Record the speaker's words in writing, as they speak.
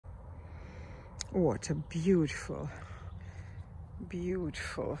What a beautiful,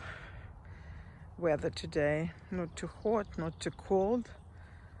 beautiful weather today. Not too hot, not too cold.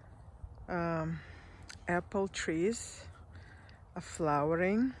 Apple trees are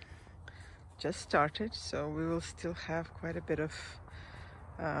flowering. Just started, so we will still have quite a bit of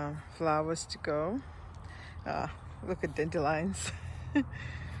flowers to go. Look at dandelions.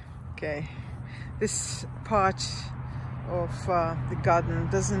 Okay, this part of the garden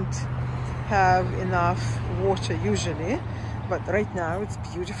doesn't have enough water usually, but right now it's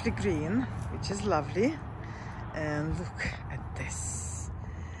beautifully green, which is lovely. And look at this.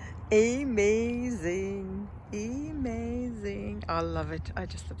 Amazing, amazing. I love it. I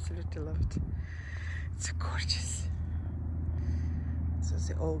just absolutely love it. It's gorgeous. So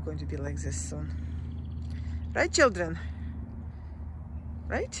they're all going to be like this soon. Right, children?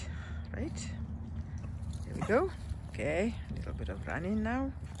 Right? Right? Here we go. Okay, a little bit of running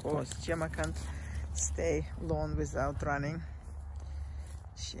now. Of course, Gemma can't stay long without running.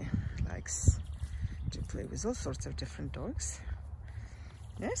 She likes to play with all sorts of different dogs.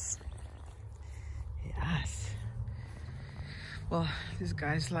 Yes? Yes. Well, these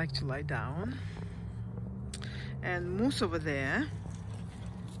guys like to lie down. And Moose over there,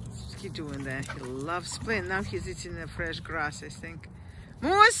 what's he doing there? He loves playing. Now he's eating the fresh grass, I think.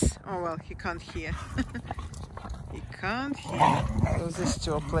 Moose! Oh, well, he can't hear. He can't hear. So these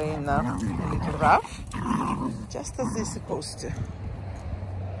two are playing now a little rough, just as they're supposed to.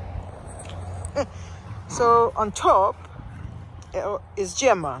 So on top is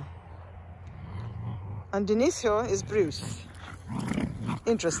Gemma. Underneath her is Bruce.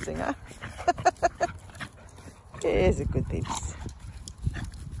 Interesting, huh? He's a good baby.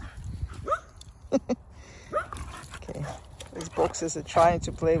 Okay, these boxes are trying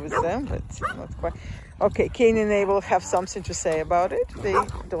to play with them, but not quite. Okay, Kane and Abel have something to say about it. They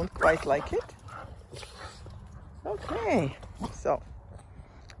don't quite like it. Okay, so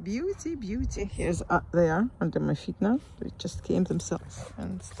beauty, beauty. Here's they are under my feet now. They just came themselves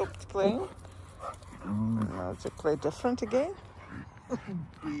and stopped playing. Now to play different again.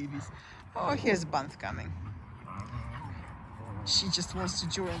 Babies. Oh, here's Banth coming. She just wants to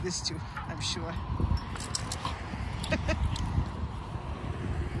join this too, I'm sure.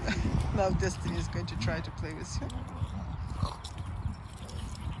 Now Destiny is going to try to play with her.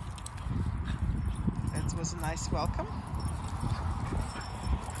 That was a nice welcome.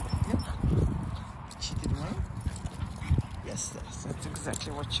 Yep. She did win. Yes, that's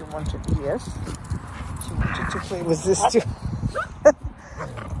exactly what she wanted. Yes. She wanted to play with this too.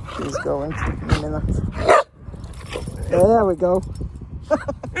 She's going to in a minute. There we go.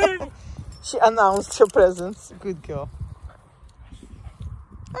 She announced her presence. Good girl.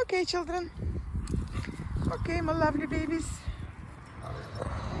 Okay, children. Okay, my lovely babies.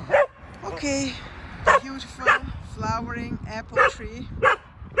 Okay, beautiful flowering apple tree.